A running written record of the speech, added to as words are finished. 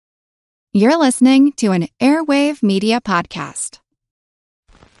You're listening to an Airwave Media Podcast.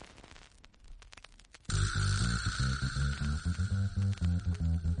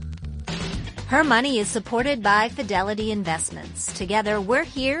 Her Money is supported by Fidelity Investments. Together, we're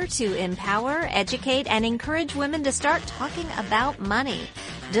here to empower, educate, and encourage women to start talking about money.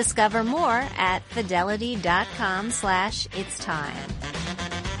 Discover more at fidelity.com/it's time.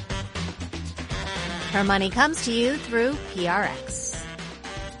 Her Money comes to you through PRX.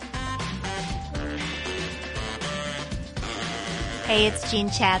 Hey, it's Jean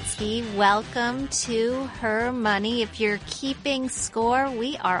Chatzky. Welcome to Her Money. If you're keeping score,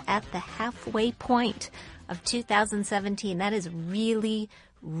 we are at the halfway point of 2017. That is really,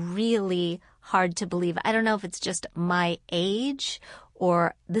 really hard to believe. I don't know if it's just my age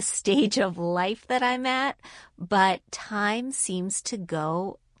or the stage of life that I'm at, but time seems to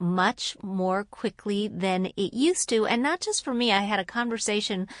go much more quickly than it used to. And not just for me. I had a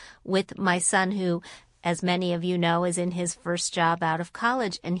conversation with my son who, as many of you know, is in his first job out of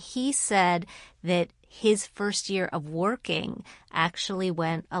college. And he said that his first year of working actually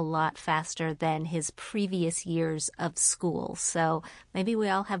went a lot faster than his previous years of school. So maybe we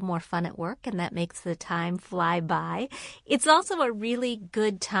all have more fun at work, and that makes the time fly by. It's also a really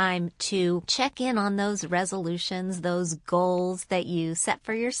good time to check in on those resolutions, those goals that you set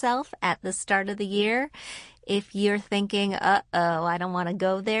for yourself at the start of the year. If you're thinking, I don't want to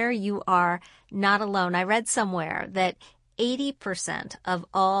go there, you are not alone. I read somewhere that 80% of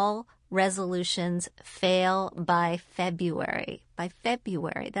all resolutions fail by February. By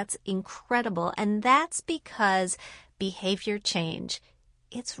February. That's incredible. And that's because behavior change,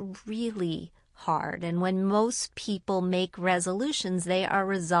 it's really hard. And when most people make resolutions, they are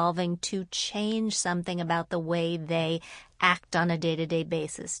resolving to change something about the way they act on a day-to-day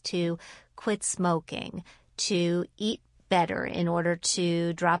basis, to quit smoking, to eat better in order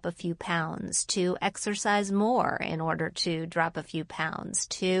to drop a few pounds, to exercise more in order to drop a few pounds,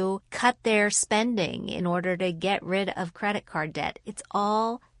 to cut their spending in order to get rid of credit card debt. It's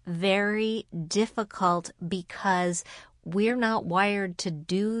all very difficult because we're not wired to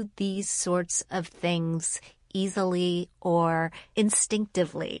do these sorts of things easily or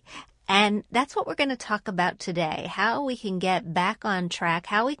instinctively. And that's what we're going to talk about today, how we can get back on track,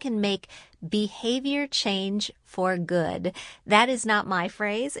 how we can make behavior change for good. That is not my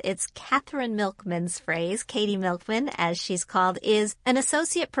phrase. It's Katherine Milkman's phrase. Katie Milkman, as she's called, is an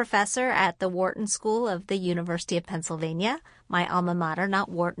associate professor at the Wharton School of the University of Pennsylvania, my alma mater, not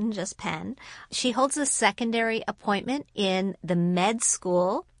Wharton, just Penn. She holds a secondary appointment in the med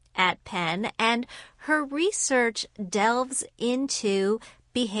school at Penn, and her research delves into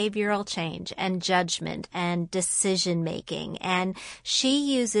behavioral change and judgment and decision making. And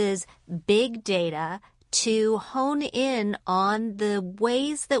she uses big data to hone in on the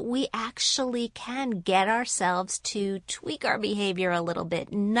ways that we actually can get ourselves to tweak our behavior a little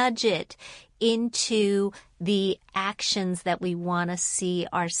bit, nudge it into the actions that we want to see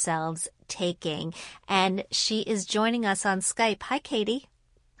ourselves taking. And she is joining us on Skype. Hi, Katie.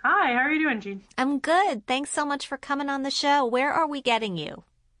 Hi, how are you doing, Jean? I'm good. Thanks so much for coming on the show. Where are we getting you?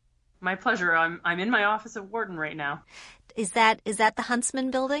 My pleasure. I'm in my office at Wharton right now. Is that the Huntsman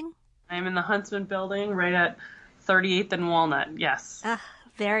building? I'm in the Huntsman building right at 38th and Walnut, yes.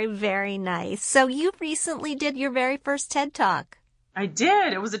 Very, very nice. So you recently did your very first TED Talk. I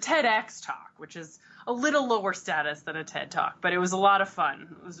did. It was a TEDx talk, which is a little lower status than a TED Talk, but it was a lot of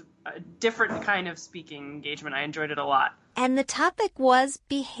fun. It was a different kind of speaking engagement. I enjoyed it a lot. And the topic was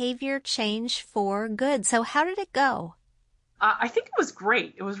behavior change for good. So how did it go? I think it was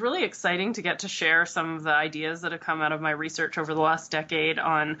great. It was really exciting to get to share some of the ideas that have come out of my research over the last decade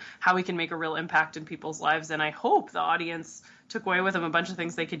on how we can make a real impact in people's lives. And I hope the audience took away with them a bunch of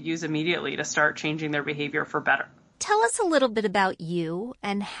things they could use immediately to start changing their behavior for better. Tell us a little bit about you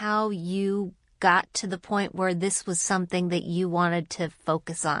and how you got to the point where this was something that you wanted to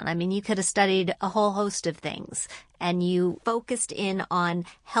focus on. I mean, you could have studied a whole host of things, and you focused in on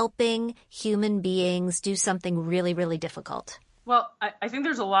helping human beings do something really, really difficult. Well, I think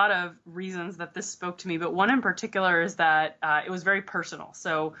there's a lot of reasons that this spoke to me, but one in particular is that it was very personal.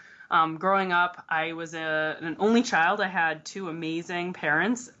 So growing up, I was an only child. I had two amazing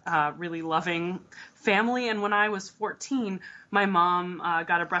parents, really loving family. And when I was 14, my mom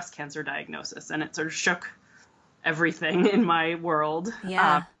got a breast cancer diagnosis, and it sort of shook everything in my world.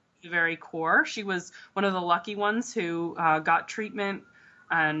 Yeah. The very core. She was one of the lucky ones who got treatment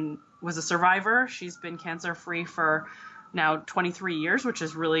and was a survivor. She's been cancer-free for now 23 years, which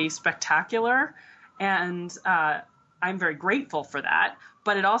is really spectacular. And I'm very grateful for that.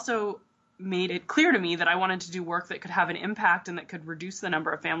 But it also made it clear to me that I wanted to do work that could have an impact and that could reduce the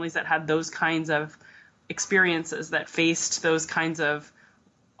number of families that had those kinds of experiences, that faced those kinds of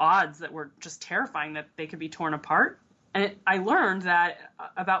odds that were just terrifying, that they could be torn apart. And I learned that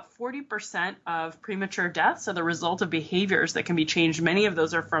about 40% of premature deaths are the result of behaviors that can be changed. Many of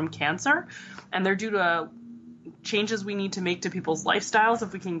those are from cancer, and they're due to changes we need to make to people's lifestyles.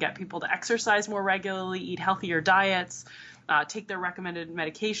 If we can get people to exercise more regularly, eat healthier diets, take their recommended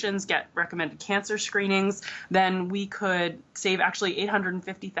medications, get recommended cancer screenings, then we could save actually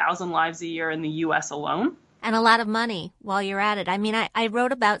 850,000 lives a year in the U.S. alone. And a lot of money while you're at it. I mean, I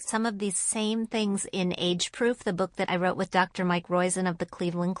wrote about some of these same things in Age Proof, the book that I wrote with Dr. Mike Roizen of the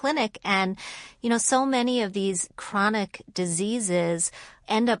Cleveland Clinic. And, you know, so many of these chronic diseases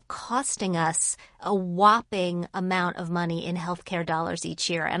end up costing us a whopping amount of money in healthcare dollars each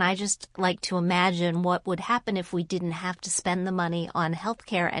year. And I just like to imagine what would happen if we didn't have to spend the money on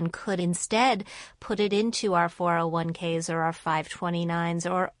healthcare and could instead put it into our 401ks or our 529s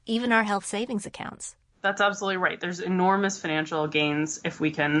or even our health savings accounts. That's absolutely right. There's enormous financial gains if we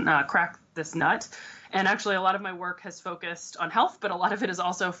can crack this nut. And actually, a lot of my work has focused on health, but a lot of it is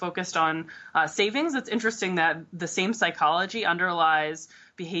also focused on savings. It's interesting that the same psychology underlies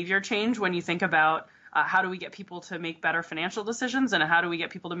behavior change when you think about how do we get people to make better financial decisions and how do we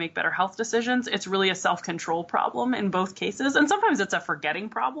get people to make better health decisions. It's really a self-control problem in both cases. And sometimes it's a forgetting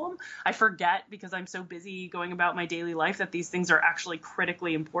problem. I forget because I'm so busy going about my daily life that these things are actually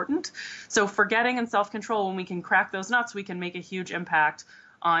critically important. So forgetting and self-control, when we can crack those nuts, we can make a huge impact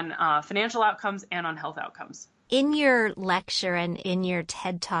on financial outcomes and on health outcomes. In your lecture and in your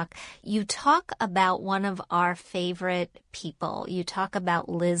TED Talk, you talk about one of our favorite people. You talk about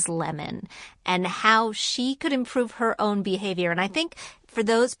Liz Lemon and how she could improve her own behavior. And I think for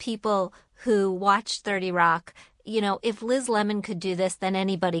those people who watch 30 Rock, you know, if Liz Lemon could do this, then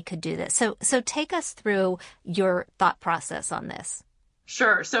anybody could do this. So take us through your thought process on this.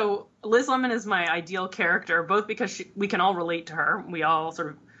 Sure. So Liz Lemon is my ideal character, both because we can all relate to her. We all sort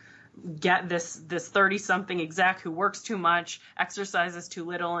of get this 30-something exec who works too much, exercises too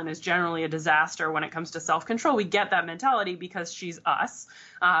little, and is generally a disaster when it comes to self-control. We get that mentality because she's us.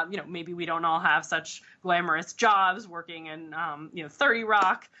 Maybe we don't all have such glamorous jobs working in, 30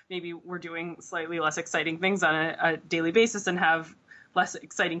 Rock. Maybe we're doing slightly less exciting things on a daily basis and have less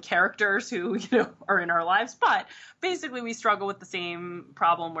exciting characters who, are in our lives. But basically we struggle with the same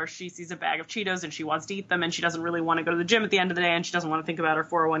problem where she sees a bag of Cheetos and she wants to eat them and she doesn't really want to go to the gym at the end of the day and she doesn't want to think about her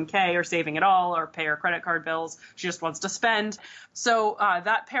 401k or saving at all or pay her credit card bills. She just wants to spend. So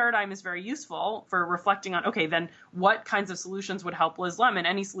that paradigm is very useful for reflecting on, okay, then what kinds of solutions would help Liz Lemon?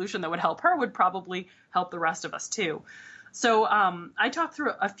 Any solution that would help her would probably help the rest of us too. So I talked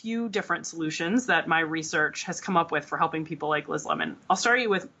through a few different solutions that my research has come up with for helping people like Liz Lemon. I'll start you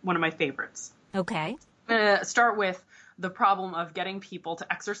with one of my favorites. Okay. I'm going to start with the problem of getting people to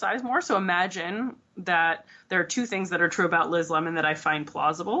exercise more. So imagine that there are two things that are true about Liz Lemon that I find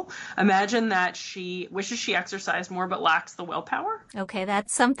plausible. Imagine that she wishes she exercised more but lacks the willpower. Okay,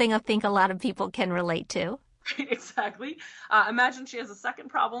 that's something I think a lot of people can relate to. Exactly. Imagine she has a second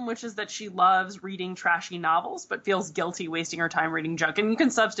problem, which is that she loves reading trashy novels, but feels guilty wasting her time reading junk. And you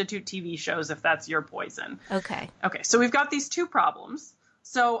can substitute TV shows if that's your poison. Okay. So we've got these two problems.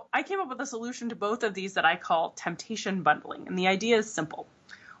 So I came up with a solution to both of these that I call temptation bundling. And the idea is simple.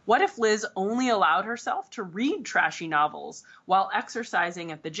 What if Liz only allowed herself to read trashy novels while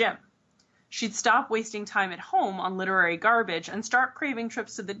exercising at the gym? She'd stop wasting time at home on literary garbage and start craving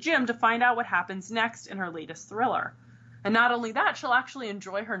trips to the gym to find out what happens next in her latest thriller. And not only that, she'll actually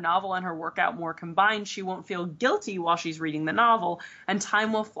enjoy her novel and her workout more combined. She won't feel guilty while she's reading the novel, and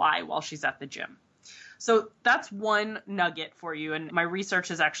time will fly while she's at the gym. So that's one nugget for you. And my research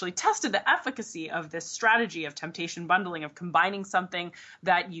has actually tested the efficacy of this strategy of temptation bundling, of combining something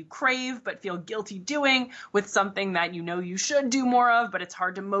that you crave but feel guilty doing with something that you know you should do more of, but it's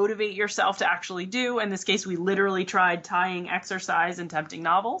hard to motivate yourself to actually do. In this case, we literally tried tying exercise and tempting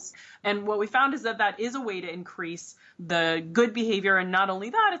novels. And what we found is that that is a way to increase the good behavior. And not only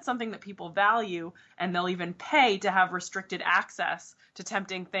that, it's something that people value, and they'll even pay to have restricted access to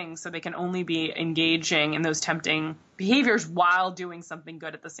tempting things so they can only be engaging in those tempting behaviors while doing something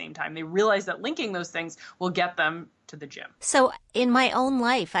good at the same time. They realize that linking those things will get them to the gym. So in my own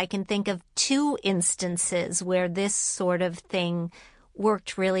life, I can think of two instances where this sort of thing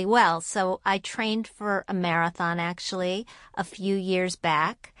worked really well. So I trained for a marathon actually a few years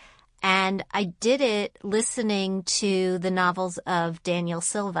back. And I did it listening to the novels of Daniel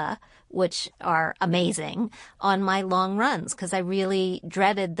Silva, which are amazing, on my long runs, because I really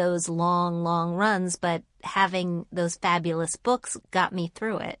dreaded those long runs, but having those fabulous books got me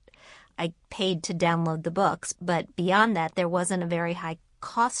through it. I paid to download the books, but beyond that, there wasn't a very high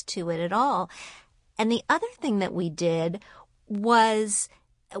cost to it at all. And the other thing that we did was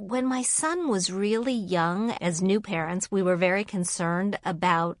when my son was really young, as new parents, we were very concerned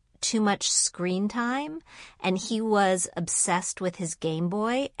about too much screen time, and he was obsessed with his Game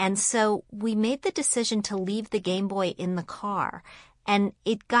Boy. And so we made the decision to leave the Game Boy in the car. And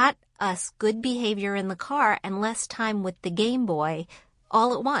it got us good behavior in the car and less time with the Game Boy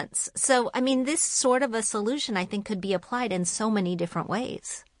all at once. So, I mean, this sort of a solution, I think, could be applied in so many different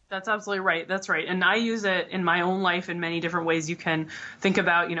ways. That's absolutely right. That's right. And I use it in my own life in many different ways. You can think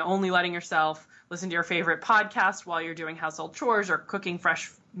about, only letting yourself listen to your favorite podcast while you're doing household chores or cooking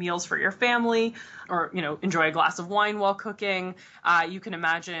fresh meals for your family, or, enjoy a glass of wine while cooking. You can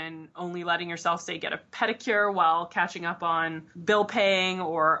imagine only letting yourself, say, get a pedicure while catching up on bill paying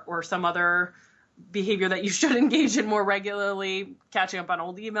or some other behavior that you should engage in more regularly, catching up on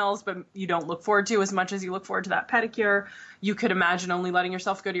old emails, but you don't look forward to as much as you look forward to that pedicure. You could imagine only letting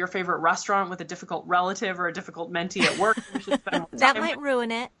yourself go to your favorite restaurant with a difficult relative or a difficult mentee at work. You should spend more That time might ruin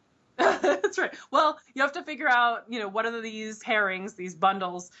it. That's right. Well, you have to figure out, what are these pairings, these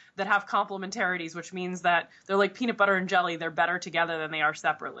bundles that have complementarities, which means that they're like peanut butter and jelly. They're better together than they are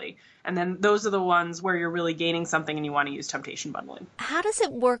separately. And then those are the ones where you're really gaining something and you want to use temptation bundling. How does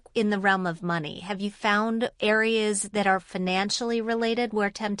it work in the realm of money? Have you found areas that are financially related where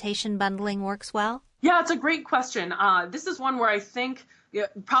temptation bundling works well? Yeah, it's a great question. This is one where I think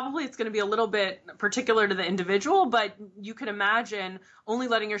probably it's going to be a little bit particular to the individual, but you can imagine only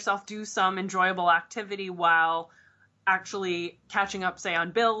letting yourself do some enjoyable activity while actually catching up, say,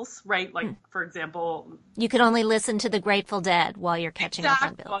 on bills, right? Like, for example, you can only listen to the Grateful Dead while you're catching up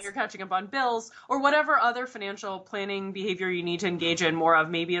on bills. While you're catching up on bills, or whatever other financial planning behavior you need to engage in more of.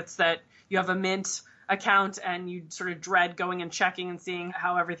 Maybe it's that you have a Mint account and you sort of dread going and checking and seeing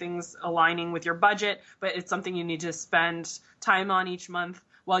how everything's aligning with your budget, but it's something you need to spend time on each month.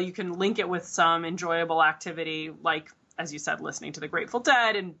 While you can link it with some enjoyable activity, like, as you said, listening to the Grateful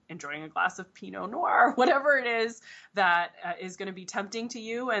Dead and enjoying a glass of Pinot Noir, whatever it is that is going to be tempting to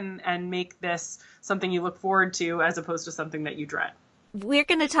you and make this something you look forward to as opposed to something that you dread. We're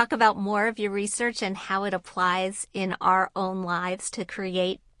going to talk about more of your research and how it applies in our own lives to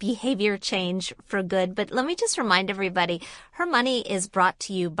create behavior change for good. But let me just remind everybody, Her Money is brought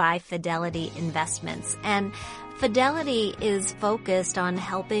to you by Fidelity Investments. And Fidelity is focused on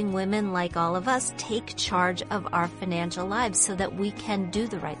helping women like all of us take charge of our financial lives so that we can do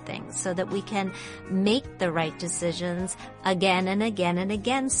the right things, so that we can make the right decisions again and again and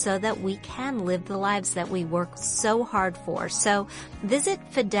again, so that we can live the lives that we work so hard for. So visit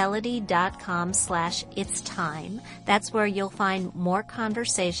fidelity.com/itstime. That's where you'll find more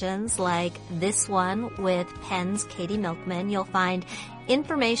conversations like this one with Penn's Katie Milkman. You'll find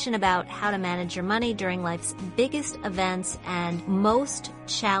information about how to manage your money during life's biggest events and most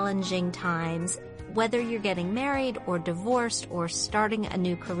challenging times, whether you're getting married or divorced or starting a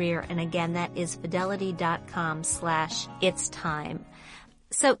new career. And again, that is fidelity.com/itstime.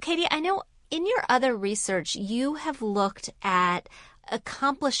 So, Katie, I know in your other research, you have looked at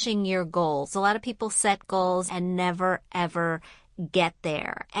accomplishing your goals. A lot of people set goals and never, ever get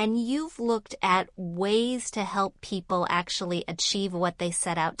there. And you've looked at ways to help people actually achieve what they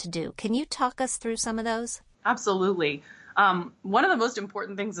set out to do. Can you talk us through some of those? Absolutely. One of the most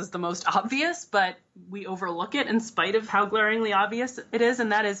important things is the most obvious, but we overlook it in spite of how glaringly obvious it is.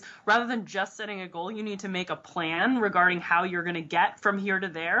 And that is, rather than just setting a goal, you need to make a plan regarding how you're going to get from here to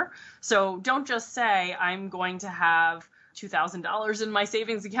there. So don't just say, I'm going to have $2,000 in my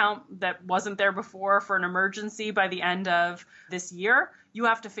savings account that wasn't there before for an emergency by the end of this year. You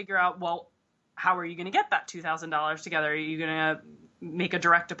have to figure out, well, how are you going to get that $2,000 together? Are you going to make a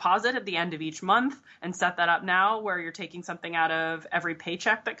direct deposit at the end of each month and set that up now where you're taking something out of every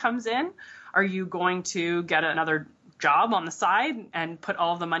paycheck that comes in? Are you going to get another job on the side and put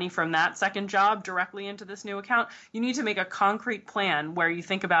all of the money from that second job directly into this new account? You need to make a concrete plan where you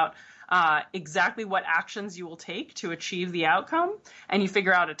think about exactly what actions you will take to achieve the outcome, and you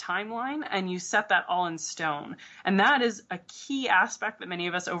figure out a timeline and you set that all in stone. And that is a key aspect that many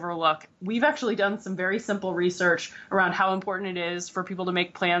of us overlook. We've actually done some very simple research around how important it is for people to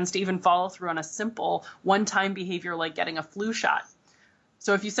make plans to even follow through on a simple one-time behavior like getting a flu shot.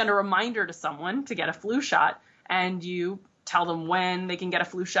 So if you send a reminder to someone to get a flu shot and you tell them when they can get a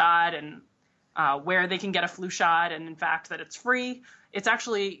flu shot and where they can get a flu shot, and in fact that it's free, it's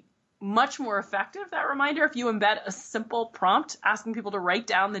actually much more effective, that reminder, if you embed a simple prompt asking people to write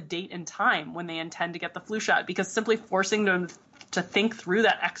down the date and time when they intend to get the flu shot, because simply forcing them to think through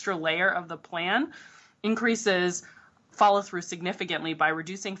that extra layer of the plan increases follow through significantly by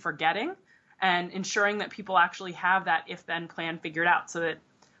reducing forgetting and ensuring that people actually have that if-then plan figured out so that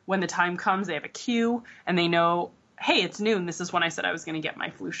when the time comes, they have a cue and they know, hey, it's noon. This is when I said I was going to get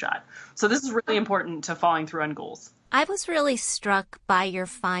my flu shot. So this is really important to following through on goals. I was really struck by your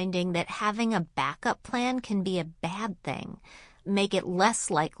finding that having a backup plan can be a bad thing, make it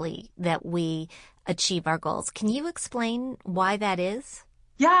less likely that we achieve our goals. Can you explain why that is?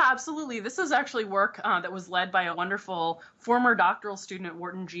 Yeah, absolutely. This is actually work that was led by a wonderful former doctoral student at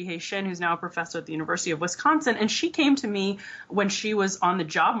Wharton, G. Hay Shin, who's now a professor at the University of Wisconsin. And she came to me when she was on the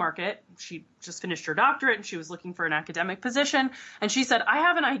job market. She just finished her doctorate and she was looking for an academic position. And she said, I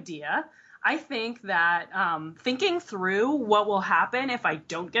have an idea. I think that thinking through what will happen if I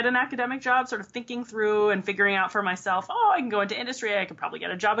don't get an academic job, sort of thinking through and figuring out for myself, I can go into industry. I could probably get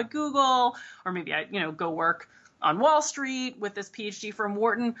a job at Google, or maybe I, go work on Wall Street with this PhD from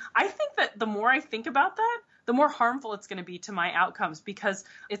Wharton. I think that the more I think about that, the more harmful it's going to be to my outcomes, because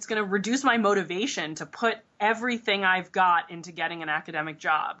it's going to reduce my motivation to put everything I've got into getting an academic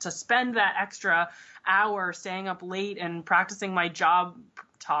job, to spend that extra hour staying up late and practicing my job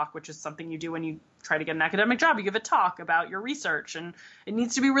talk, which is something you do when you try to get an academic job. You give a talk about your research and it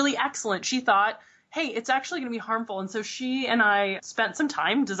needs to be really excellent. She thought, hey, it's actually going to be harmful. And so she and I spent some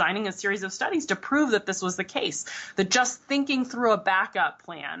time designing a series of studies to prove that this was the case, that just thinking through a backup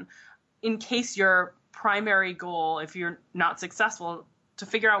plan in case your primary goal, if you're not successful, to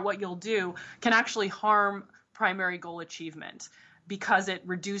figure out what you'll do, can actually harm primary goal achievement because it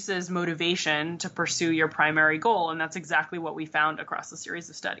reduces motivation to pursue your primary goal. And that's exactly what we found across a series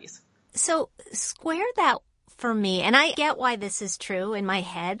of studies. So square that for me, and I get why this is true in my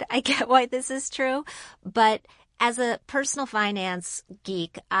head. I get why this is true. But as a personal finance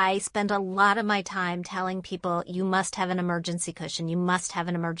geek, I spend a lot of my time telling people you must have an emergency cushion. You must have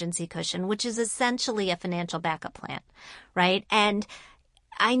an emergency cushion, which is essentially a financial backup plan, right? And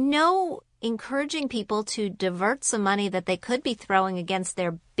I know encouraging people to divert some money that they could be throwing against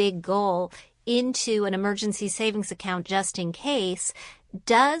their big goal into an emergency savings account just in case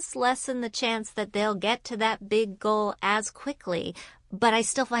does lessen the chance that they'll get to that big goal as quickly. But I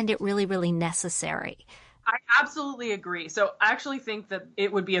still find it really, really necessary. I absolutely agree. So I actually think that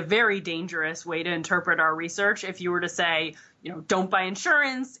it would be a very dangerous way to interpret our research if you were to say, don't buy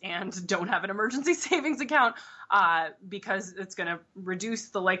insurance and don't have an emergency savings account because it's going to reduce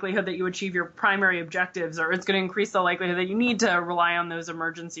the likelihood that you achieve your primary objectives, or it's going to increase the likelihood that you need to rely on those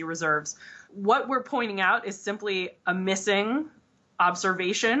emergency reserves. What we're pointing out is simply a missing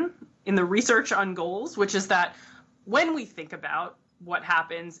observation in the research on goals, which is that when we think about what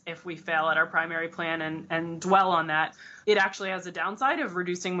happens if we fail at our primary plan and dwell on that, it actually has a downside of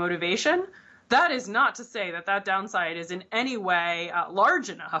reducing motivation. That is not to say that downside is in any way large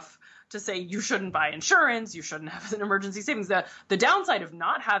enough to say you shouldn't buy insurance, you shouldn't have an emergency savings. The downside of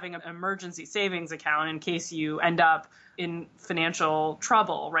not having an emergency savings account in case you end up in financial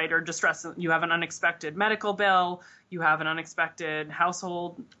trouble, right, or distress, you have an unexpected medical bill, you have an unexpected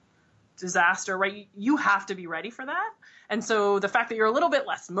household disaster, right? You have to be ready for that. And so the fact that you're a little bit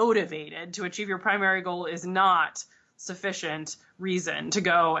less motivated to achieve your primary goal is not sufficient reason to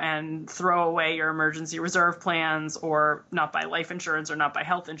go and throw away your emergency reserve plans or not buy life insurance or not buy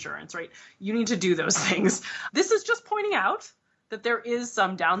health insurance, right? You need to do those things. This is just pointing out that there is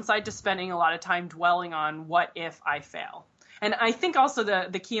some downside to spending a lot of time dwelling on what if I fail. And I think also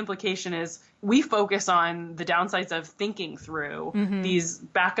the key implication is we focus on the downsides of thinking through these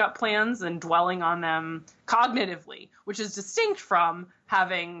backup plans and dwelling on them cognitively, which is distinct from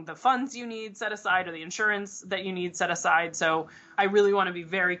having the funds you need set aside or the insurance that you need set aside. So I really want to be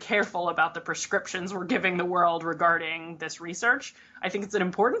very careful about the prescriptions we're giving the world regarding this research. I think it's an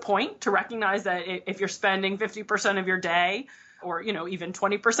important point to recognize that if you're spending 50% of your day or, even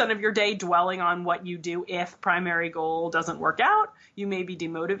 20% of your day dwelling on what you do if primary goal doesn't work out, you may be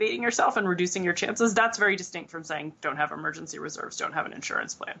demotivating yourself and reducing your chances. That's very distinct from saying don't have emergency reserves, don't have an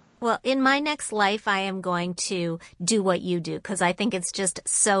insurance plan. Well, in my next life, I am going to do what you do because I think it's just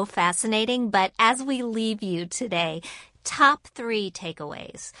so fascinating. But as we leave you today, top 3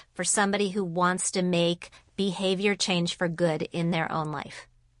 takeaways for somebody who wants to make behavior change for good in their own life.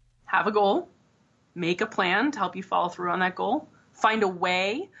 Have a goal. Make a plan to help you follow through on that goal. Find a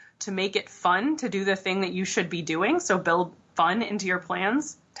way to make it fun to do the thing that you should be doing. So build fun into your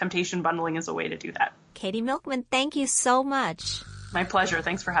plans. Temptation bundling is a way to do that. Katie Milkman, thank you so much. My pleasure.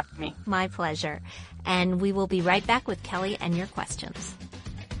 Thanks for having me. My pleasure. And we will be right back with Kelly and your questions.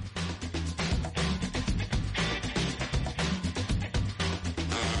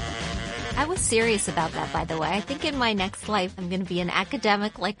 I was serious about that, by the way. I think in my next life, I'm going to be an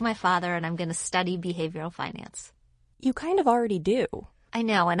academic like my father, and I'm going to study behavioral finance. you kind of already do. I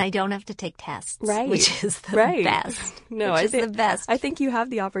know, and I don't have to take tests, Right. which is the Right. best. No, which is the best. I think you have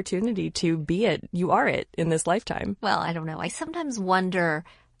the opportunity to be it. You are it in this lifetime. Well, I don't know. I sometimes wonder,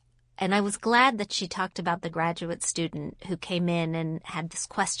 and I was glad that she talked about the graduate student who came in and had this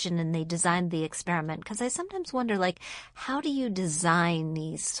question and they designed the experiment, because I sometimes wonder, like, how do you design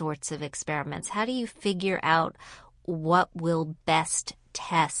these sorts of experiments? How do you figure out what will best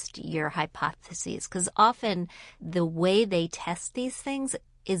test your hypotheses? Because often the way they test these things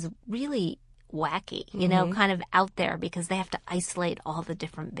is really wacky, you know, kind of out there, because they have to isolate all the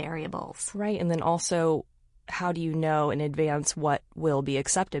different variables. Right. And then also, how do you know in advance what will be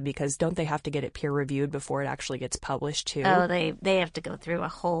accepted? Because don't they have to get it peer reviewed before it actually gets published too? Oh, they have to go through a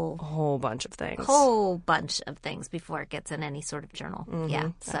whole bunch of things. Whole bunch of things before it gets in any sort of journal. Yeah,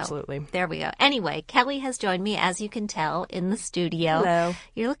 so absolutely. There we go. Anyway, Kelly has joined me, as you can tell, in the studio. Hello.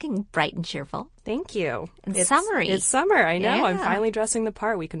 You're looking bright and cheerful. Thank you. And summery. It's summer. I know. Yeah. I'm finally dressing the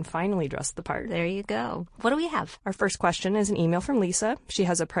part. We can finally dress the part. There you go. What do we have? Our first question is an email from Lisa. She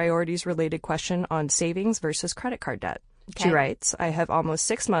has a priorities-related question on savings versus credit card debt. Okay. She writes, I have almost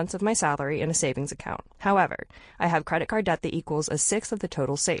 6 months of my salary in a savings account. However, I have credit card debt that equals a sixth of the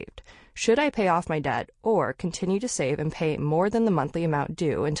total saved. Should I pay off my debt or continue to save and pay more than the monthly amount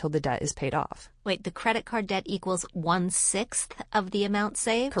due until the debt is paid off? Wait, the credit card debt equals 1/6 of the amount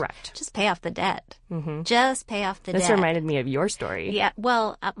saved? Correct. Just pay off the debt. Mm-hmm. Just pay off the debt. This reminded me of your story. Yeah,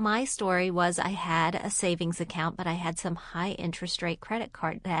 well, my story was I had a savings account, but I had some high interest rate credit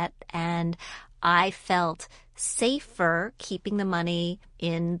card debt, and I felt safer keeping the money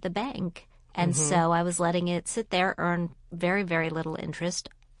in the bank. And so I was letting it sit there, earn very, very little interest,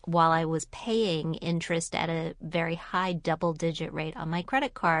 while I was paying interest at a very high double-digit rate on my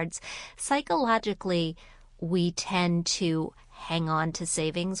credit cards. Psychologically, we tend to hang on to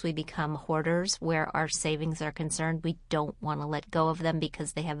savings. We become hoarders where our savings are concerned. We don't want to let go of them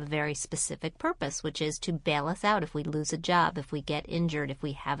because they have a very specific purpose, which is to bail us out if we lose a job, if we get injured, if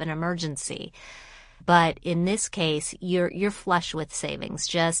we have an emergency. But in this case, you're flush with savings.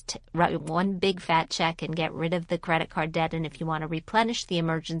 Just write one big fat check and get rid of the credit card debt. And if you want to replenish the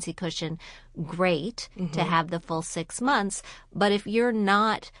emergency cushion, great to have the full 6 months. But if you're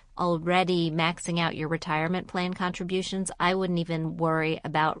not already maxing out your retirement plan contributions, I wouldn't even worry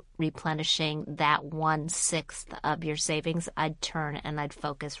about replenishing that 1/6 of your savings. I'd turn and I'd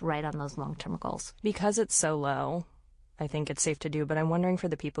focus right on those long-term goals. Because it's so low, I think it's safe to do, but I'm wondering for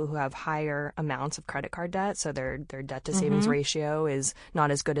the people who have higher amounts of credit card debt, so their debt to savings ratio is not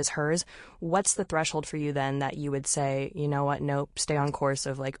as good as hers, what's the threshold for you then that you would say, you know what, nope, stay on course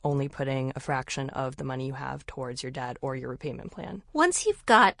of like only putting a fraction of the money you have towards your debt or your repayment plan? Once you've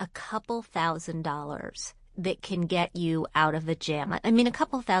got a couple $1,000s that can get you out of a jam. I mean, a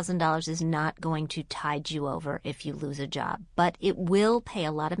couple $1,000s is not going to tide you over if you lose a job, but it will pay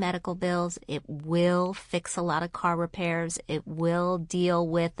a lot of medical bills. It will fix a lot of car repairs. It will deal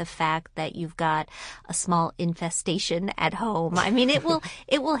with the fact that you've got a small infestation at home. I mean, it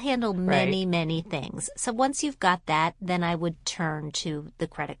will handle many, many things. So once you've got that, then I would turn to the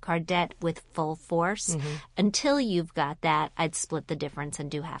credit card debt with full force. Until you've got that, I'd split the difference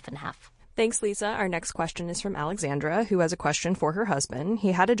and do half and half. Thanks, Lisa. Our next question is from Alexandra, who has a question for her husband.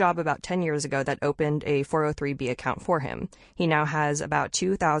 He had a job about 10 years ago that opened a 403B account for him. He now has about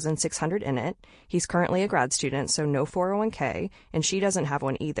 $2,600 in it. He's currently a grad student, so no 401k, and she doesn't have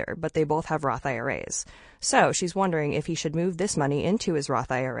one either, but they both have Roth IRAs. So she's wondering if he should move this money into his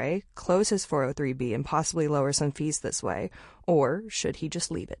Roth IRA, close his 403B, and possibly lower some fees this way, or should he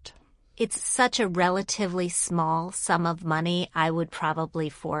just leave it? It's such a relatively small sum of money. I would probably,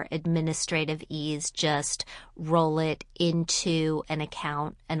 for administrative ease, just roll it into an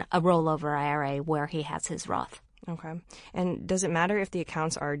account, a rollover IRA where he has his Roth. Okay. And does it matter if the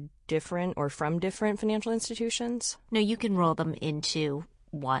accounts are different or from different financial institutions? No, you can roll them into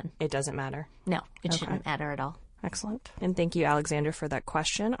one. It doesn't matter? No, it shouldn't matter at all. Excellent. And thank you, Alexander, for that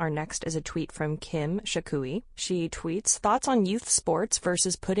question. Our next is a tweet from Kim Shakui. She tweets, thoughts on youth sports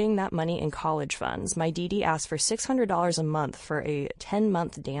versus putting that money in college funds. My DD asked for $600 a month for a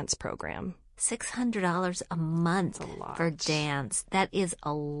 10-month dance program. $600 a month for dance. That is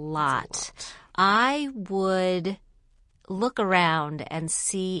a lot. I would look around and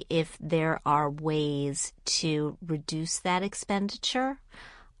see if there are ways to reduce that expenditure.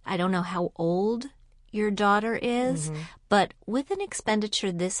 I don't know how old your daughter is, but with an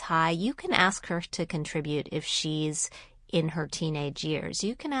expenditure this high, you can ask her to contribute if she's in her teenage years.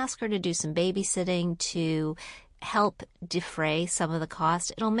 You can ask her to do some babysitting, to help defray some of the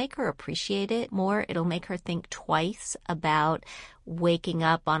cost. It'll make her appreciate it more. It'll make her think twice about waking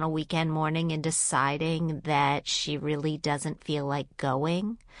up on a weekend morning and deciding that she really doesn't feel like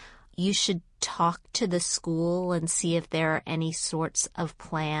going. You should talk to the school and see if there are any sorts of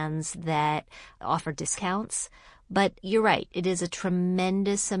plans that offer discounts. But you're right, it is a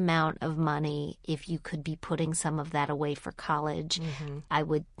tremendous amount of money if you could be putting some of that away for college. I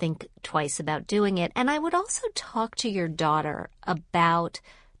would think twice about doing it. And I would also talk to your daughter about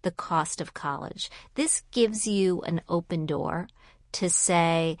the cost of college. This gives you an open door to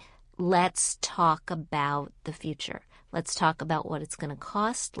say, let's talk about the future. Let's talk about what it's going to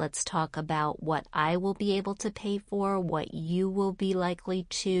cost. Let's talk about what I will be able to pay for, what you will be likely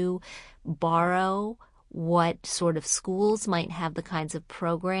to borrow, what sort of schools might have the kinds of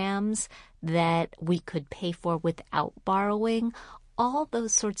programs that we could pay for without borrowing, all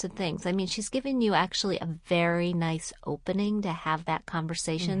those sorts of things. I mean, she's given you actually a very nice opening to have that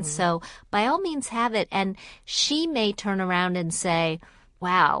conversation. So by all means have it. And she may turn around and say,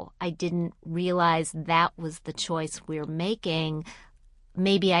 wow, I didn't realize that was the choice we're making.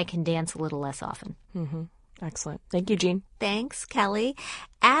 Maybe I can dance a little less often. Excellent. Thank you, Jean. Thanks, Kelly.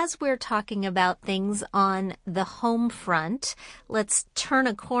 As we're talking about things on the home front, let's turn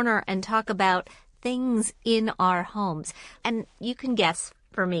a corner and talk about things in our homes. And you can guess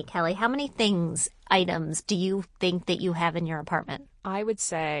for me, Kelly, how many items do you think that you have in your apartment? I would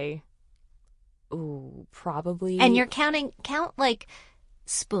say, probably. And you're count like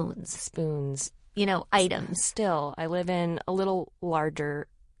spoons. Spoons. Items. Still, I live in a little larger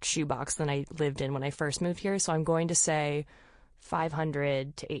shoebox than I lived in when I first moved here, so I'm going to say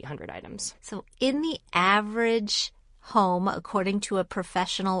 500 to 800 items. So in the average home, according to a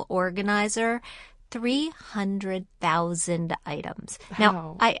professional organizer, 300,000 items.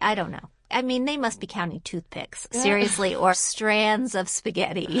 Now, I don't know. I mean, they must be counting toothpicks, seriously, or strands of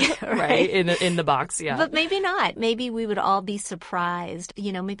spaghetti, right? In the box, yeah. But maybe not. Maybe we would all be surprised.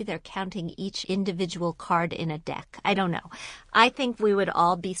 Maybe they're counting each individual card in a deck. I don't know. I think we would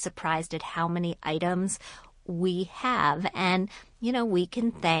all be surprised at how many items we have. And,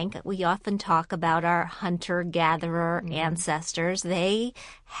 we often talk about our hunter-gatherer ancestors. They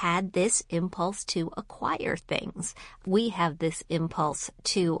had this impulse to acquire things. We have this impulse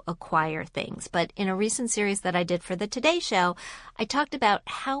to acquire things. But in a recent series that I did for the Today Show, I talked about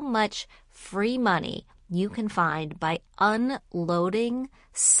how much free money you can find by unloading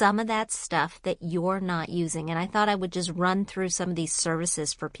some of that stuff that you're not using. And I thought I would just run through some of these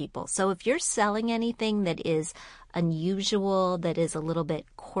services for people. So if you're selling anything that is unusual, that is a little bit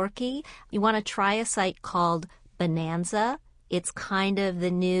quirky, you want to try a site called Bonanza. It's kind of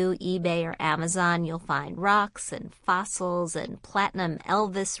the new eBay or Amazon. You'll find rocks and fossils and platinum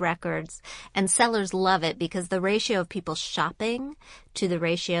Elvis records. And sellers love it because the ratio of people shopping to the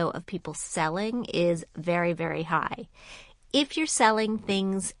ratio of people selling is very, very high. If you're selling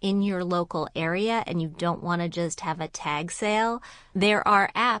things in your local area and you don't want to just have a tag sale, there are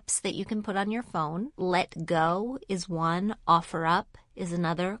apps that you can put on your phone. Let Go is one. OfferUp is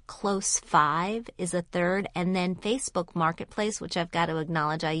another. Close 5 is a third. And then Facebook Marketplace, which I've got to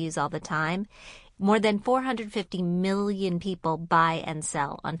acknowledge I use all the time. More than 450 million people buy and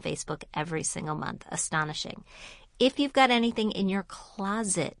sell on Facebook every single month. Astonishing. If you've got anything in your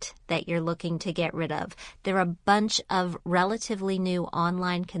closet that you're looking to get rid of, there are a bunch of relatively new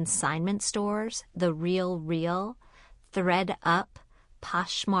online consignment stores. The Real Real, ThreadUp,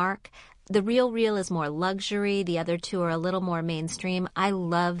 Poshmark. The Real Real is more luxury. The other two are a little more mainstream. I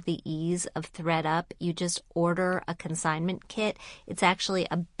love the ease of ThreadUp. You just order a consignment kit. It's actually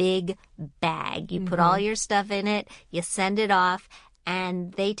a big bag. You put all your stuff in it, you send it off,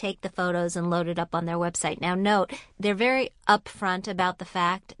 and they take the photos and load it up on their website. Now, note, they're very upfront about the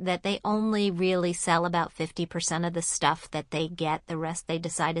fact that they only really sell about 50% of the stuff that they get. The rest they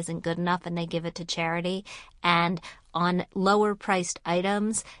decide isn't good enough, and they give it to charity. And on lower-priced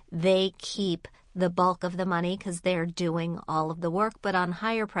items, they keep the bulk of the money because they're doing all of the work. But on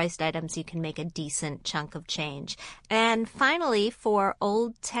higher-priced items, you can make a decent chunk of change. And finally, for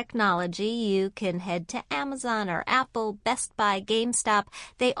old technology, you can head to Amazon or Apple, Best Buy, GameStop.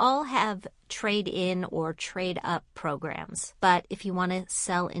 They all have trade-in or trade-up programs. But if you want to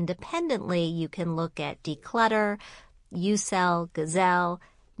sell independently, you can look at Declutter, YouSell, Gazelle,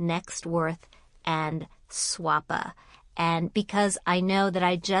 Nextworth, and Swappa. And because I know that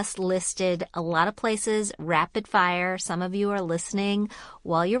I just listed a lot of places, rapid fire, some of you are listening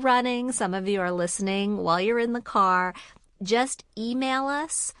while you're running, some of you are listening while you're in the car, just email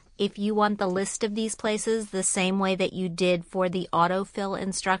us if you want the list of these places the same way that you did for the autofill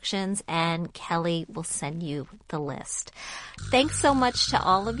instructions, and Kelly will send you the list. Thanks so much to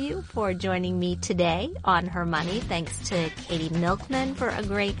all of you for joining me today on Her Money. Thanks to Katie Milkman for a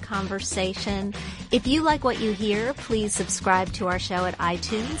great conversation. If you like what you hear, please subscribe to our show at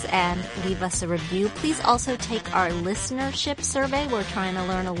iTunes and leave us a review. Please also take our listenership survey. We're trying to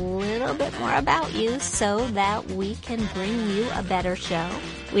learn a little bit more about you so that we can bring you a better show.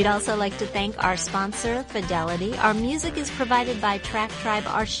 We'd also like to thank our sponsor, Fidelity. Our music is provided by Track Tribe.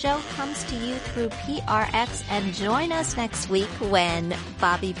 Our show comes to you through PRX, and join us next week when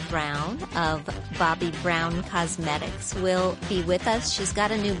Bobbi Brown of Bobbi Brown Cosmetics will be with us. She's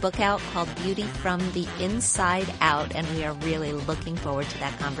got a new book out called Beauty from the Inside Out, and we are really looking forward to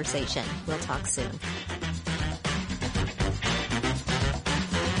that conversation. We'll talk soon.